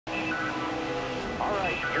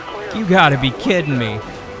right, you're clear. You gotta be kidding me.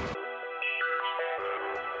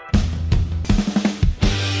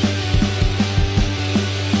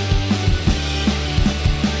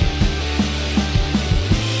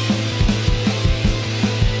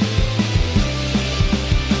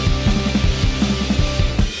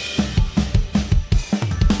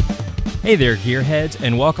 Hey there, gearheads,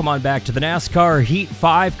 and welcome on back to the NASCAR Heat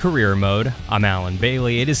 5 Career Mode. I'm Alan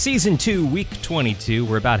Bailey. It is Season 2, Week 22.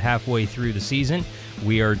 We're about halfway through the season.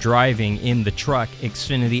 We are driving in the Truck,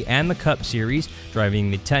 Xfinity, and the Cup Series,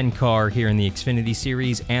 driving the 10 car here in the Xfinity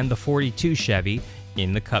Series and the 42 Chevy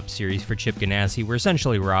in the Cup Series for Chip Ganassi. We're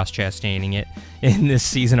essentially Ross Chastaning it in this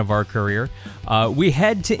season of our career. We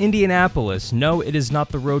head to Indianapolis. No, it is not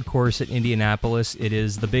the road course at Indianapolis. It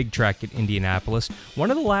is the big track at Indianapolis. One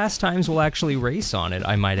of the last times we'll actually race on it,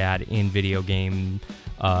 I might add, in video game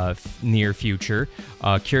near future.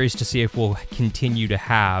 Curious to see if we'll continue to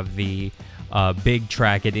have the big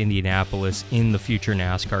track at Indianapolis in the future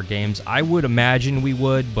NASCAR games. I would imagine we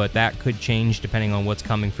would, but that could change depending on what's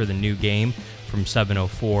coming for the new game from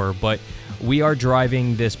 704. But we are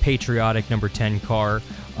driving this patriotic number 10 car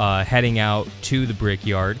heading out to the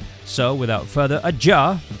Brickyard. So without further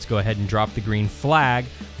ado, let's go ahead and drop the green flag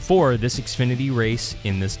for this Xfinity race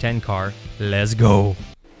in this 10 car. Let's go.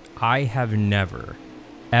 I have never,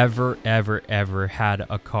 ever had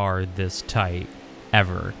a car this tight,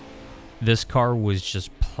 ever. This car was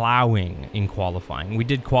just plowing in qualifying. We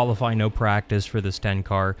did qualify, no practice for this 10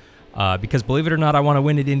 car. Because believe it or not, I want to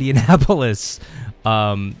win at Indianapolis.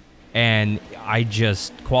 And I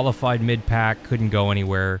just qualified mid-pack, couldn't go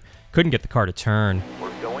anywhere, couldn't get the car to turn. We're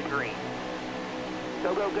going green.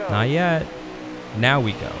 Go, go, go. Not yet. Now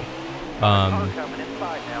we go. Car coming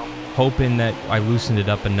inside now. Hoping that I loosened it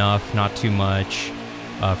up enough, not too much,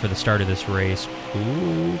 for the start of this race.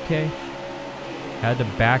 Ooh, okay. Had to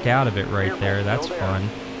back out of it right there. That's fun.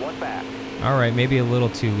 One back. All right, maybe a little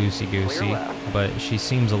too loosey-goosey, but she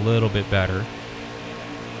seems a little bit better.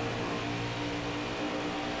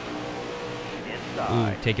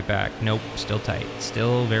 Inside. Ooh, take it back. Nope, still tight.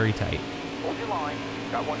 Still very tight. Hold your line.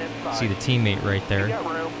 Got one inside. See the teammate right there. You got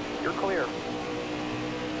room. You're clear.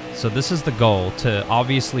 So this is the goal, to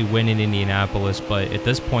obviously win in Indianapolis, but at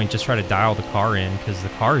this point, just try to dial the car in, because the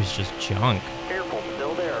car is just junk. Careful,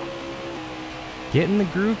 still there. Getting the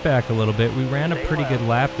groove back a little bit. We ran a pretty good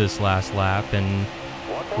lap this last lap, and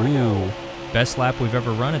ooh, best lap we've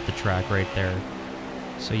ever run at the track right there.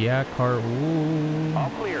 So yeah, car, ooh. All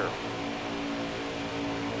clear.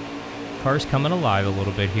 Car's coming alive a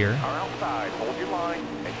little bit here. Car outside. Hold your line.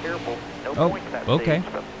 And careful. No Oh, points that okay.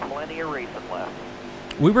 stage, but plenty of racing left.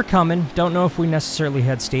 We were coming. Don't know if we necessarily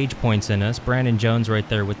had stage points in us. Brandon Jones right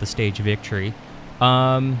there with the stage victory.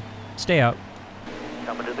 Stay out.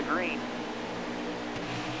 Coming to the green.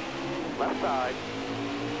 Left side.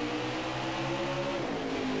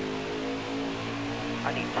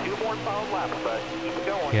 I need 2 more solid laps, but keep it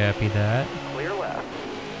going. Copy that. Clear left.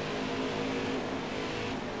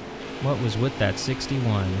 What was with that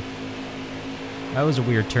 61? That was a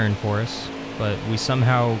weird turn for us, but we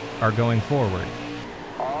somehow are going forward.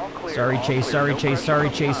 All clear. Sorry, all Chase, clear. sorry, No Chase, pressure sorry,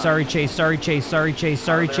 on Chase, time. sorry, Chase, sorry, Chase, sorry, Chase,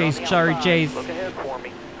 sorry, They're on Chase, the sorry, outside. Chase. Look ahead for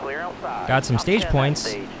me. Clear outside. Got some Top stage 10 that points.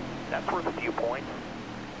 stage. That's worth a few points.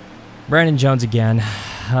 Brandon Jones again.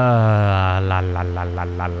 La la la la la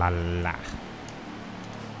la la.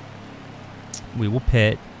 We will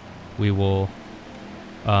pit. We will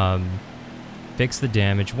fix the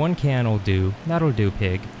damage. 1 can will do. That'll do,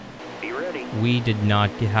 pig. Be ready. We did not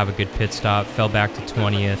have a good pit stop. Fell back to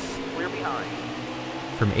 20th. Clear behind.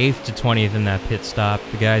 From 8th to 20th in that pit stop.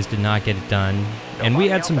 The guys did not get it done. And we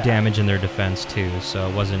had some damage in their defense too, so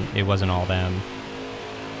it wasn't all them.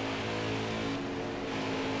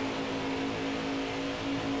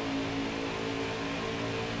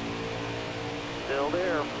 Still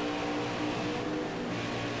there.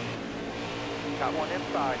 Got one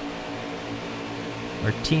inside.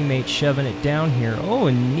 Our teammate shoving it down here. Oh,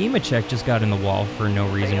 and Nemechek just got in the wall for no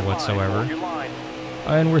Stay reason in line. whatsoever. Hold your line.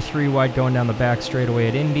 And we're 3 wide going down the back straightaway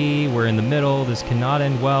at Indy. We're in the middle. This cannot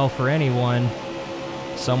end well for anyone.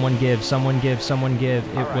 Someone give, someone give, someone give.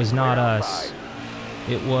 It All was right, not clear us. outside.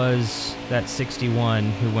 It was that 61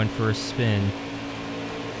 who went for a spin.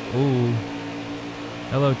 Ooh.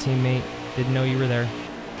 Hello, teammate. Didn't know you were there.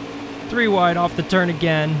 3 wide off the turn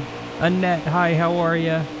again. Annette, hi, how are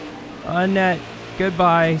ya? Annette,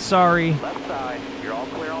 goodbye, sorry. Left side. You're all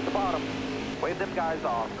clear on the bottom. Wave them guys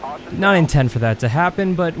off. Caution. Did not intend for that to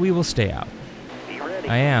happen, but we will stay out. Be ready.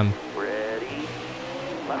 I am. Ready.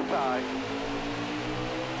 Left side.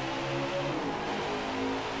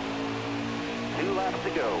 2 laps to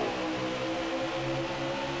go.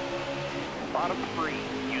 Bottom's free.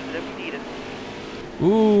 Use it if needed.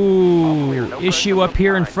 Ooh, No issue pressure up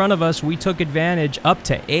here in behind. front of us. We took advantage up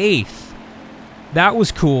to 8th. That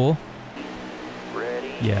was cool.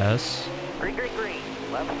 Ready. Yes. Green, green, green.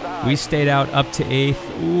 Left side. We stayed out up to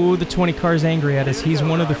 8th. Ooh, the 20 car's angry at us. He's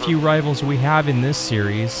one of the few rivals we have in this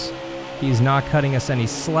series. He's not cutting us any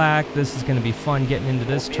slack. This is going to be fun getting into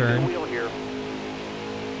this turn. Wheel here.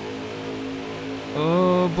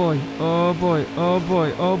 Oh boy, oh boy, oh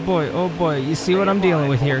boy, oh boy, oh boy. You see what I'm dealing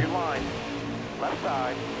with here. Hold your line. Left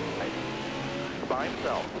side. By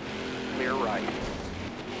himself. Clear right.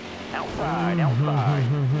 Outside, outside.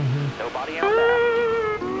 Nobody out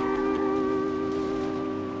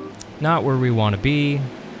back. Not where we want to be,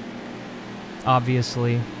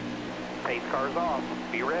 obviously. Pace cars off.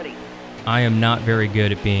 Be ready. I am not very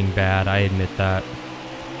good at being bad, I admit that.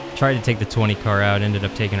 Tried to take the 20 car out, ended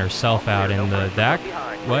up taking herself out in the deck.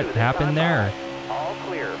 What happened there? All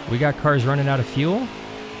clear. We got cars running out of fuel?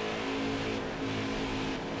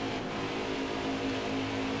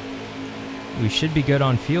 We should be good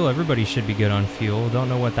on fuel. Everybody should be good on fuel. Don't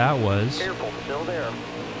know what that was. Careful, still there.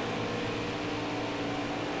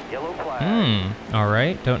 Yellow flag.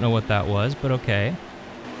 Alright. Don't know what that was, but okay.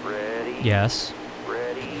 Ready. Yes.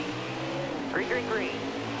 Ready. Green, green, green.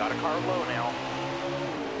 Got a car low now.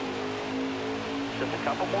 Just a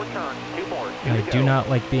couple more turns. 2 more. I do not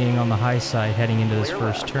like being on the high side heading into this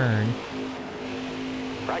first turn.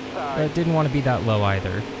 Right side. But didn't want to be that low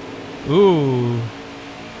either. Ooh.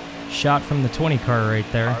 Shot from the 20 car right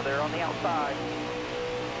there. Car there on the outside.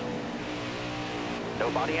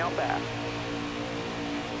 Nobody out back.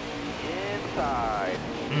 Inside.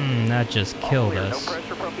 That just All killed clear. us. No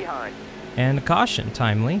pressure from behind. And a caution,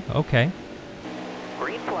 timely. Okay.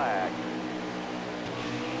 Green flag.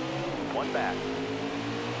 1 back.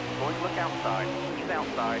 Always look outside. He's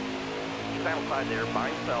outside. He's outside there by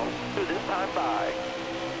himself. Who this time by?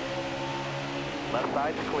 Left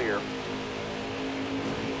side's clear.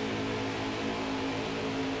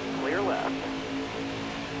 Clear left.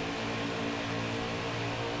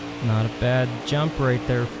 Not a bad jump right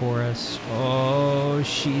there for us. Oh,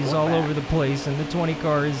 she's all over the place, and the 20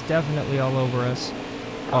 car is definitely all over us.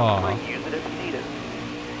 Aw. Use it if you need it.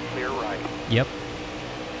 Clear right. Yep.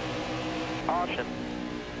 Caution.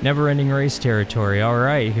 Never-ending race territory. All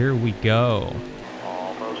right, here we go.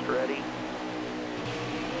 Almost ready.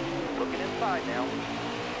 Looking inside now.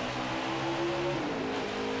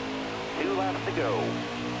 2 laps to go.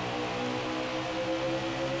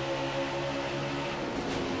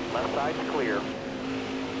 Left side's clear.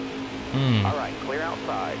 All right, clear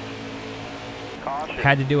outside. Caution.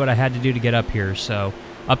 Had to do what I had to do to get up here, so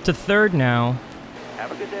up to 3rd now.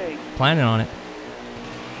 Have a good day. Planning on it.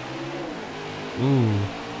 Ooh.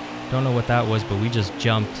 Don't know what that was, but we just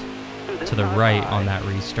jumped to the right on that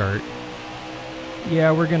restart.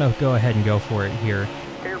 Yeah, we're going to go ahead and go for it here.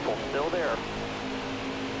 Careful, still there.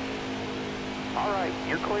 All right,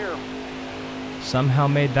 you're clear. Somehow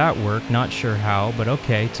made that work. Not sure how, but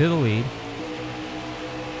okay, to the lead.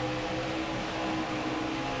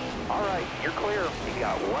 All right, you're clear. You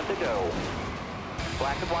got 1 to go.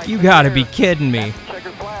 Black and white. You gotta be kidding me. That's the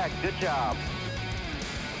checkered flag. Good job.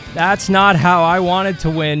 That's not how I wanted to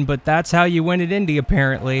win, but that's how you win at Indy,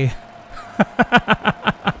 apparently.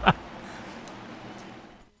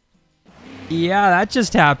 Yeah, that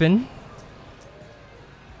just happened.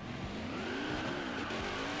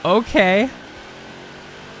 Okay.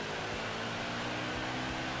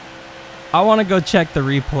 I want to go check the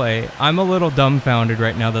replay. I'm a little dumbfounded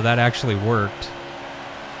right now that that actually worked.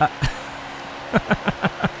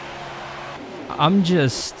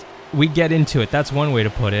 We get into it. That's one way to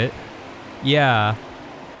put it. Yeah.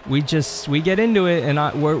 We get into it,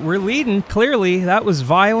 and we're leading, clearly. That was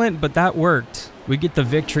violent, but that worked. We get the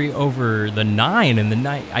victory over the 9, and the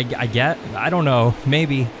 9, I don't know,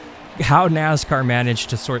 maybe. How NASCAR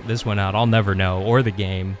managed to sort this one out, I'll never know, or the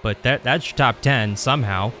game, but that's your top 10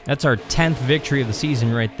 somehow. That's our 10th victory of the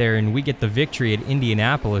season right there, and we get the victory at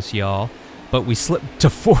Indianapolis, y'all. But we slipped to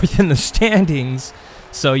 4th in the standings.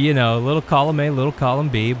 So, you know, little column A, little column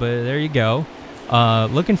B, but there you go.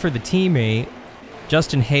 Looking for the teammate,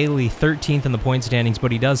 Justin Haley, 13th in the point standings,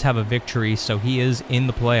 but he does have a victory, so he is in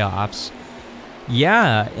the playoffs.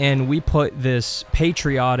 Yeah, and we put this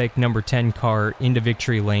patriotic number 10 car into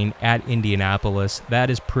victory lane at Indianapolis. That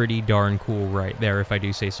is pretty darn cool right there, if I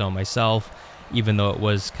do say so myself, even though it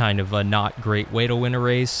was kind of a not great way to win a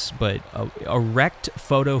race, but a wrecked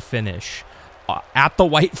photo finish at the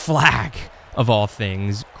white flag. Of all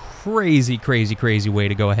things. Crazy, crazy, crazy way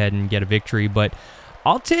to go ahead and get a victory, but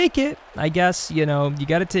I'll take it. I guess, you know, you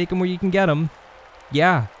got to take them where you can get them.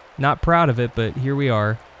 Yeah, not proud of it, but here we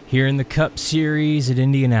are. here in the Cup Series at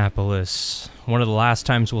Indianapolis. One of the last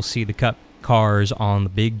times we'll see the Cup cars on the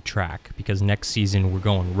big track, because next season we're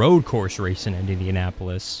going road course racing at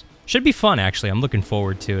Indianapolis. Should be fun, actually. I'm looking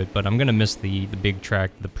forward to it, but I'm going to miss the big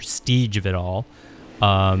track, the prestige of it all.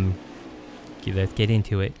 Okay, let's get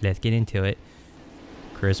into it. Let's get into it.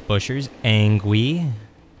 Chris Buescher's angry.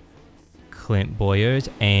 Clint Boyer's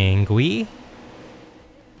angry.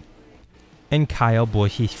 And Kyle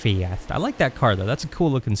Busch's fast. I like that car, though. That's a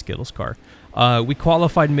cool-looking Skittles car. We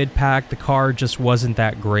qualified mid-pack. The car just wasn't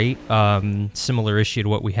that great. Similar issue to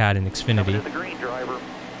what we had in Xfinity. The green driver.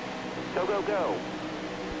 Go, go, go.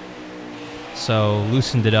 So,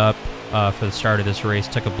 loosened it up for the start of this race.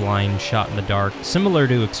 Took a blind shot in the dark. Similar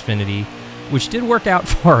to Xfinity, which did work out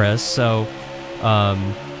for us. So,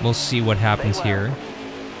 we'll see what happens here.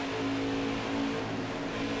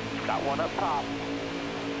 Got one up top.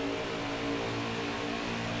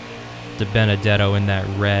 De Benedetto in that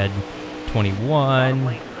red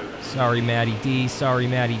 21. Sorry, Matty D. Sorry,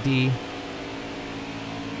 Matty D.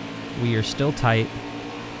 We are still tight.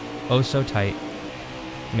 Oh, so tight.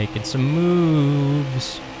 Making some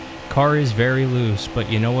moves. Car is very loose, but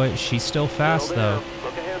you know what? She's still fast, though.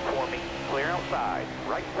 Look ahead for me. Clear outside.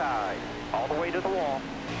 Right side. All the way to the wall.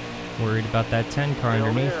 Worried about that 10 car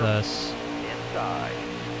underneath us. Inside.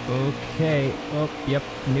 Okay. Oh, yep.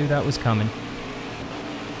 Knew that was coming.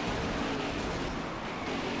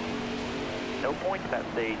 No points that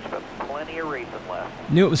stage, but plenty of racing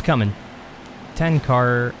left. Knew it was coming. 10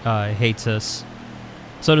 car hates us.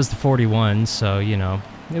 So does the 41, so, you know,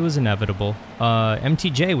 it was inevitable.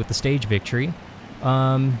 MTJ with the stage victory.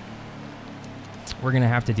 We're going to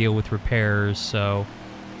have to deal with repairs, so...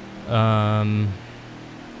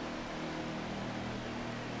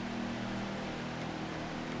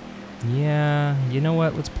 yeah, you know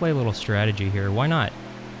what? Let's play a little strategy here. Why not?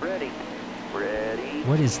 Ready. Ready.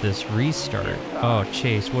 What is this restart? Oh,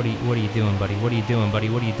 Chase, what are you doing, buddy? What are you doing, buddy?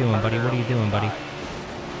 What are you doing, buddy? What are you doing, buddy?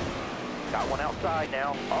 Got one outside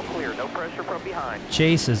now. All clear. No pressure from behind.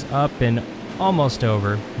 Chase is up and almost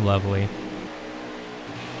over. Lovely.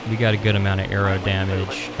 We got a good amount of aero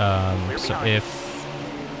damage. So if...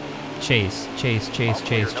 Chase.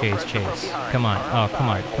 Come on. Oh, come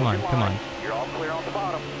on. You're all clear on the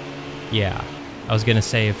bottom. Yeah. I was going to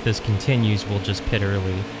say if this continues, we'll just pit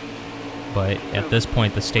early. But at this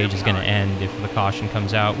point, the stage is going to end if the caution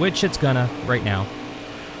comes out, which it's going to right now.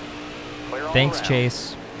 Thanks,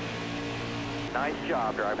 Chase. Nice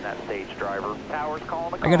job driving that stage, driver. Power's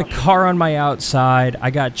calling the I got a car on my outside. I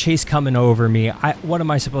got Chase coming over me. What am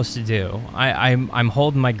I supposed to do? I'm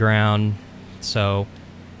holding my ground. So,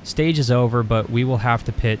 stage is over, but we will have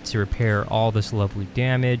to pit to repair all this lovely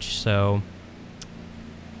damage. So,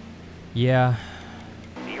 yeah.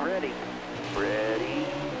 Be ready. Ready.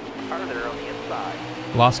 Harder on the inside.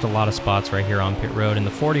 Lost a lot of spots right here on pit road, and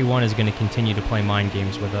the 41 is going to continue to play mind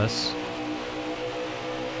games with us.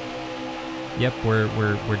 Yep,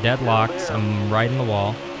 we're deadlocked. I'm riding the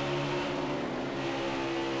wall.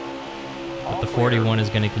 But the 41 is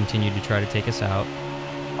going to continue to try to take us out.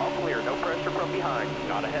 All clear, no pressure from behind.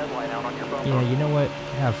 Got a headlight out on your bumper. Yeah, you know what?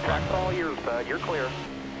 Have fun. That's all yours, bud. You're clear.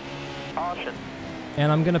 Caution.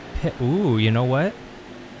 And I'm going to pit. Ooh, you know what?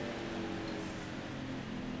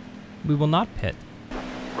 We will not pit.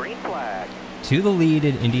 Green flag. To the lead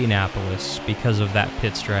in Indianapolis because of that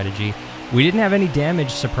pit strategy. We didn't have any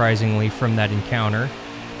damage, surprisingly, from that encounter.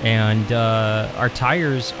 And our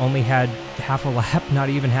tires only had half a lap, not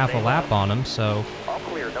even half a lap on them, so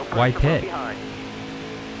why pit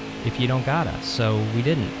if you don't got us? So we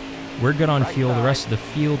didn't. We're good on fuel. The rest of the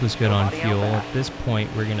field is good on fuel. At this point,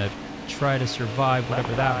 we're going to try to survive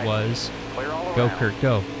whatever that was. Go, Kurt,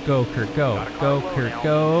 go. Go, Kurt, go. Go, Kurt,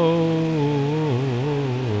 go.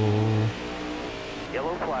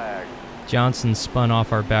 Yellow flag. Johnson spun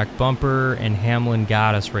off our back bumper, and Hamlin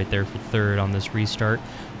got us right there for third on this restart.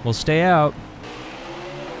 We'll stay out.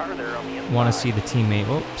 Want to see the teammate.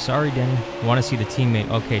 Oh, sorry, Denny. Want to see the teammate.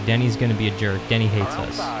 Okay, Denny's going to be a jerk. Denny hates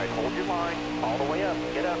us. Hold your line. All the way up.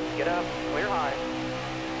 Get up. Get up. Clear high.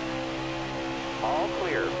 All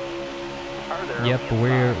clear. Yep,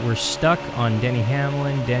 we're stuck on Denny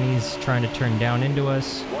Hamlin. Denny's trying to turn down into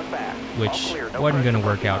us, which wasn't going to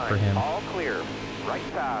work out for him. All clear. Right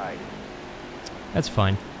side. That's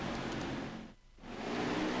fine.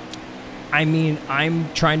 I mean,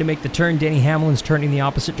 I'm trying to make the turn. Denny Hamlin's turning the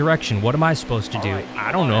opposite direction. What am I supposed to do? Right,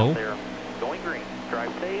 I don't know. Going green.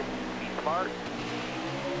 Drive safe. Be smart.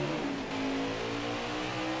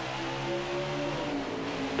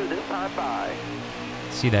 This time by.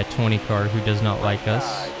 See that 20 car who does not like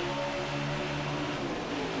us.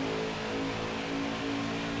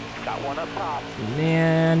 Got one up top.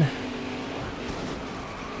 Man.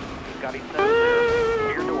 Got his nose there. To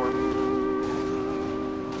your door.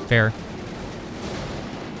 Fair.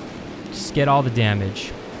 Just get all the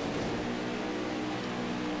damage.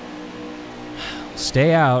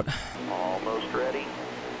 Stay out. Almost ready.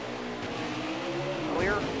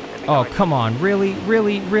 Clear. Oh, come on. Really?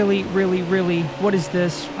 Really? Really? Really? Really? What is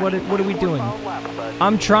this? What are we doing?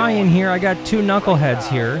 I'm trying here. I got two knuckleheads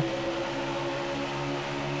here.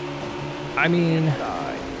 I mean,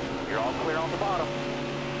 You're all clear on the bottom.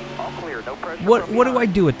 All clear. No pressure. what do I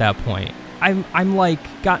do at that point? I'm like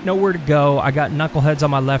got nowhere to go. I got knuckleheads on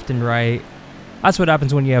my left and right. That's what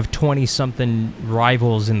happens when you have 20-something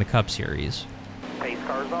rivals in the Cup Series. Pace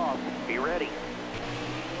car's off. Be ready.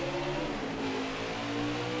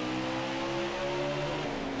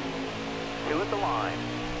 Two at the line.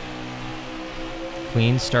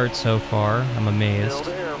 Clean start so far. I'm amazed. Still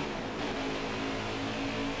there.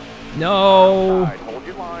 No. Outside. Hold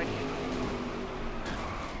your line.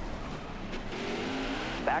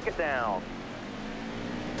 Back it down.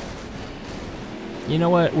 You know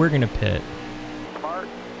what? We're gonna pit. Smart.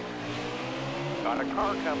 Got a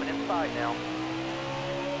car coming inside now.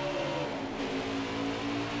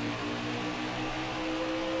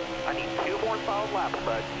 I need 2 more solid laps,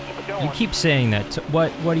 bud. Keep it going. You keep saying that.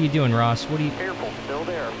 What are you doing, Ross? What are you? Careful, still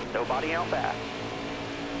there. Nobody out back.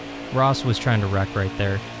 Ross was trying to wreck right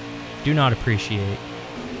there. Do not appreciate.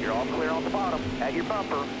 You're all clear on the bottom. At your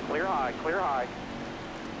bumper. Clear high, clear high.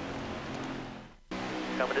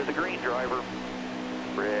 Coming to the green, driver.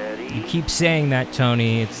 Ready? You keep saying that,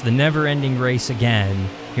 Tony. It's the never-ending race again.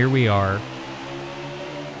 Here we are.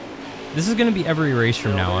 This is going to be every race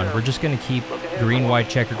from now on. We're just going to keep green, white,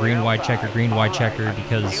 checker, green, white, checker, green, white, checker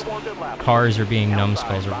because cars are being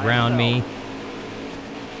numbskulls around me.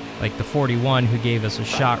 Like the 41 who gave us a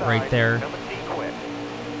shot right there.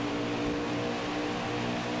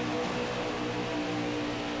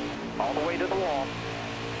 All the way to the wall.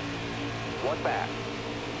 One back.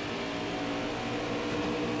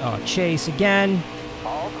 Oh, chase again.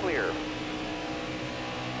 All clear.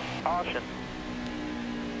 Caution.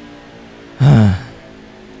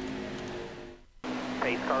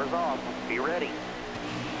 Pace car's off. Be ready.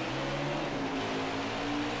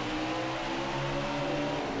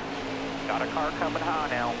 Got a car coming high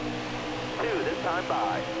now. 2 this time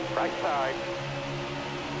by. Right side.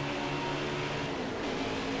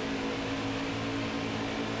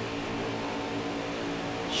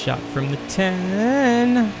 Shot from the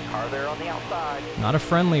 10. Car there on the outside. Not a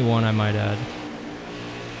friendly one, I might add.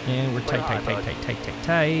 And we're tight. Got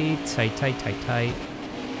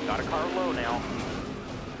a car low now.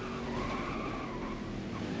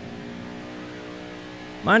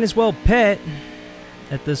 Might as well pit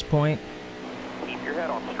at this point. Keep your head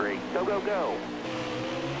on straight. Go, go, go.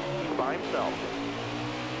 He's by himself.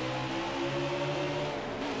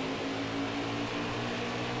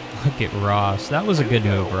 Look at Ross. That was a good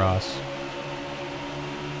move, Ross.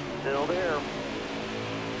 Still there.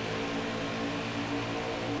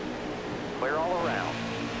 Clear all around.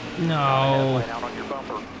 No. Headlight out on your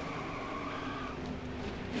bumper.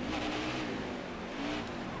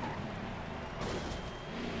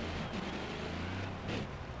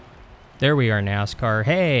 There we are, NASCAR.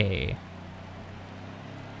 Hey.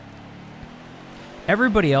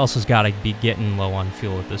 Everybody else has got to be getting low on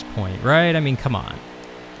fuel at this point, right? I mean, come on.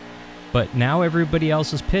 But now everybody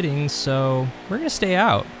else is pitting, so we're going to stay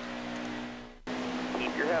out.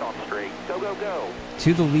 Keep your head on straight. Go, go, go.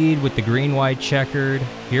 To the lead with the green, white, checkered.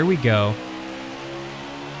 Here we go.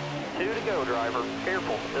 2 to go, driver.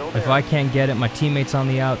 Careful, still there. If I can't get it, my teammate's on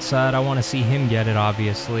the outside. I want to see him get it,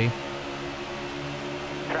 obviously.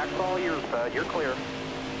 Track's all yours, bud. You're clear.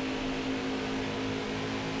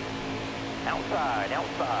 Outside,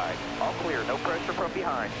 outside. All clear. No pressure from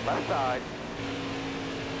behind. Left side.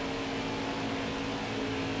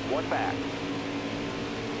 1 back.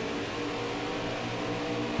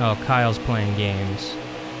 Oh, Kyle's playing games.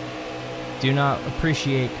 Do not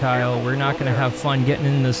appreciate Kyle. We're not going to have fun getting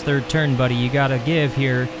in this third turn, buddy. You got to give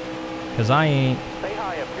here, because I ain't. Stay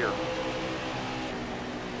high up here.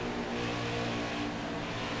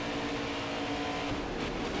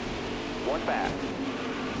 One back.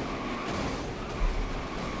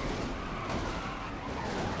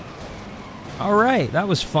 All right, that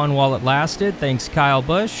was fun while it lasted. Thanks, Kyle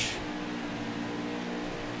Busch.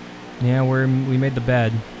 Yeah, we made the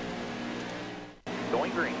bed.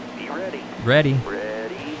 Going green. Be ready. Ready.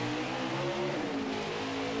 Ready.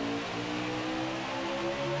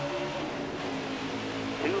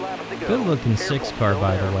 Two laps to go. Good looking Careful, 6 car, still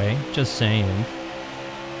by there. the way. Just saying.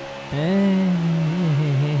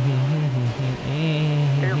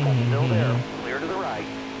 Careful,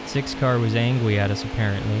 6 car was angry at us,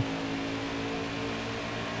 apparently.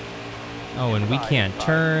 Oh, and we can't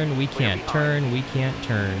turn, we can't turn, we can't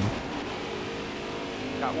turn.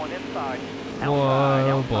 Got one inside.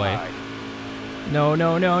 Whoa, boy. No,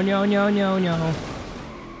 no, no, no, no, no, no.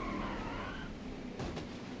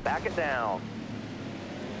 Back it down.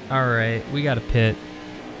 Alright, we got a pit.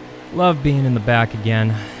 Love being in the back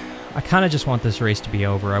again. I kind of just want this race to be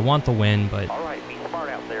over. I want the win, but... Alright, be smart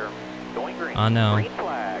out there. Going green. I know. Green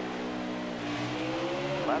flag.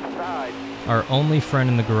 Left side. Our only friend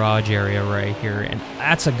in the garage area right here, and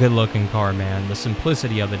that's a good-looking car, man. The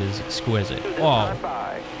simplicity of it is exquisite. Oh.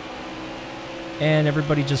 And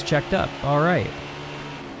everybody just checked up. Alright.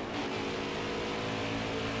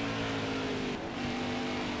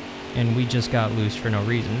 And we just got loose for no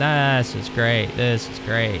reason. This is great. This is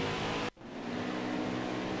great.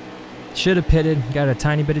 Should have pitted. Got a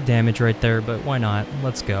tiny bit of damage right there, but why not?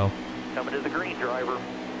 Let's go. Coming to the green, driver.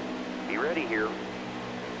 Be ready here.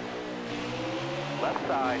 Left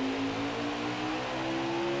side.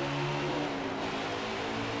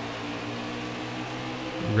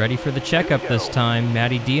 Ready for the checkup this time.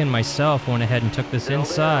 Matty D and myself went ahead and took this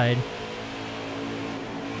inside.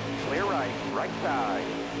 Clear right. Right side.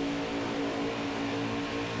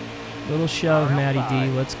 Little shove, Matty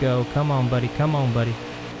D. Let's go. Come on, buddy. Come on, buddy.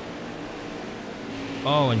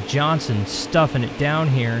 Oh, and Johnson stuffing it down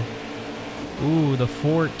here. Ooh, the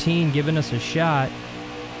 14 giving us a shot.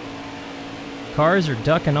 Cars are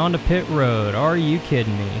ducking onto pit road. Are you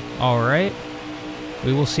kidding me? All right.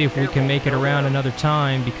 We will see if we can make it around another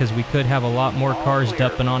time because we could have a lot more cars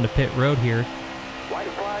dumping onto pit road here. White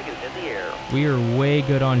flag is in the air. We are way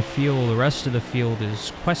good on fuel. The rest of the field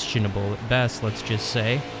is questionable at best, let's just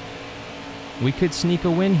say. We could sneak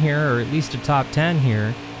a win here, or at least a top 10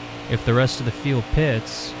 here, if the rest of the field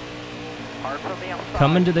pits.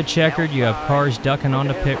 Coming to the checkered, you have cars ducking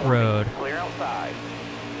onto pit road. Clear outside.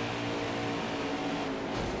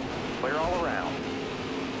 Clear all around.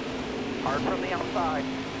 Hard from the outside.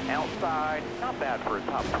 Outside. Not bad for a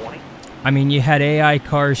top 20. I mean, you had AI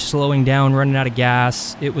cars slowing down, running out of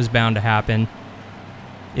gas. It was bound to happen.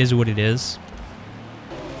 Is what it is.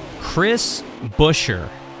 Chris Buescher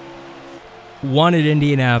won at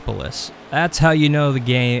Indianapolis. That's how you know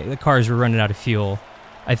the cars were running out of fuel.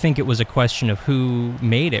 I think it was a question of who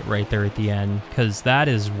made it right there at the end, because that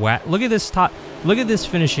is whack. Look at this look at this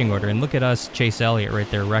finishing order, and look at us, Chase Elliott, right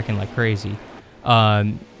there wrecking like crazy.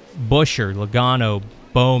 Buescher, Logano,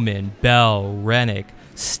 Bowman, Bell, Rennick,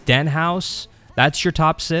 Stenhouse. That's your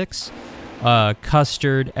top 6.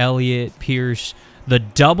 Custard, Elliott, Pierce. The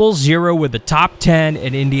 00 with the top 10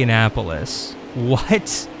 in Indianapolis.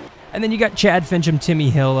 What? And then you got Chad Fincham,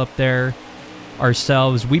 Timmy Hill up there.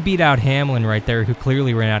 Ourselves. We beat out Hamlin right there, who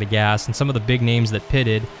clearly ran out of gas, and some of the big names that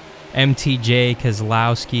pitted. MTJ,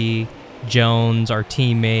 Kozlowski, Jones, our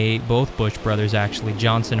teammate, both Busch brothers actually,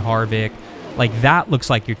 Johnson, Harvick. Like, that looks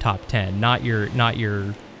like your top 10, not your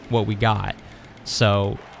what we got.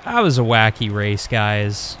 So that was a wacky race,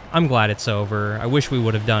 guys. I'm glad it's over. I wish we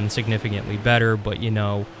would have done significantly better, but you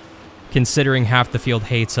know, considering half the field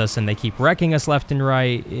hates us and they keep wrecking us left and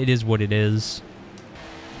right, it is what it is.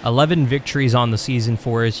 11 victories on the season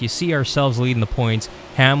for us. You see ourselves leading the points.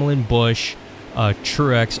 Hamlin, Busch,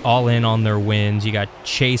 Truex all in on their wins. You got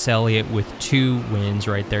Chase Elliott with 2 wins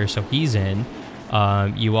right there, so he's in.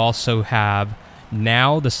 You also have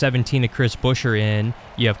now the 17 of Chris Buescher in.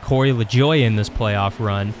 You have Corey LaJoie in this playoff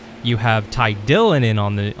run. You have Ty Dillon in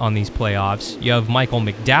on these playoffs. You have Michael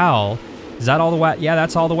McDowell. Is that all the yeah,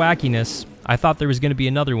 that's all the wackiness. I thought there was going to be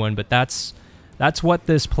another one, but that's what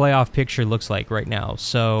this playoff picture looks like right now.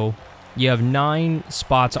 So you have 9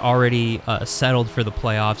 spots already settled for the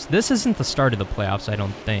playoffs. This isn't the start of the playoffs, I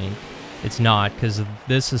don't think. It's not, because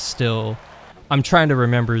this is still... I'm trying to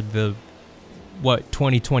remember what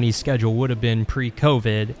 2020 schedule would have been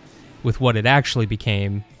pre-COVID with what it actually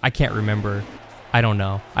became. I can't remember. I don't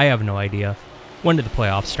know. I have no idea. When did the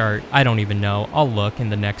playoffs start? I don't even know. I'll look in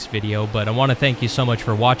the next video, but I want to thank you so much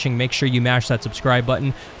for watching. Make sure you mash that subscribe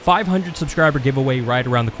button. 500 subscriber giveaway right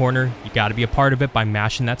around the corner. You got to be a part of it by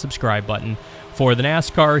mashing that subscribe button. For the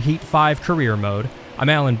NASCAR Heat 5 Career Mode, I'm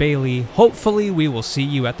Alan Bailey. Hopefully we will see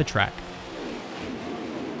you at the track.